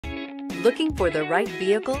Looking for the right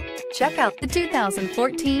vehicle? Check out the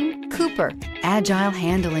 2014 Cooper. Agile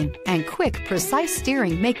handling and quick, precise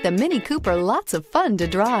steering make the Mini Cooper lots of fun to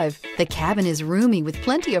drive. The cabin is roomy with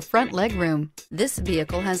plenty of front legroom. This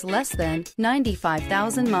vehicle has less than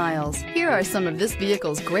 95,000 miles. Here are some of this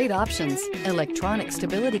vehicle's great options: electronic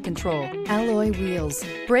stability control, alloy wheels,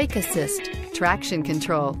 brake assist, traction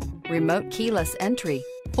control, remote keyless entry,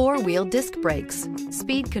 four-wheel disc brakes,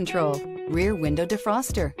 speed control, rear window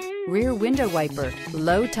defroster, rear window wiper,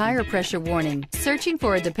 low tire pressure warning. Searching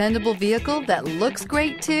for a dependable vehicle that looks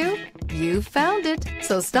great too? You found it,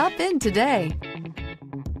 so stop in today.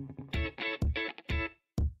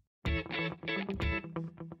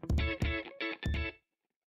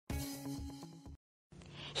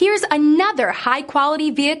 Here's another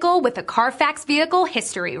high-quality vehicle with a Carfax Vehicle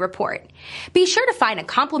History Report. Be sure to find a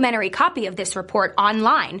complimentary copy of this report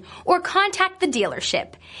online or contact the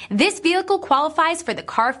dealership. This vehicle qualifies for the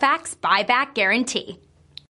Carfax Buyback Guarantee.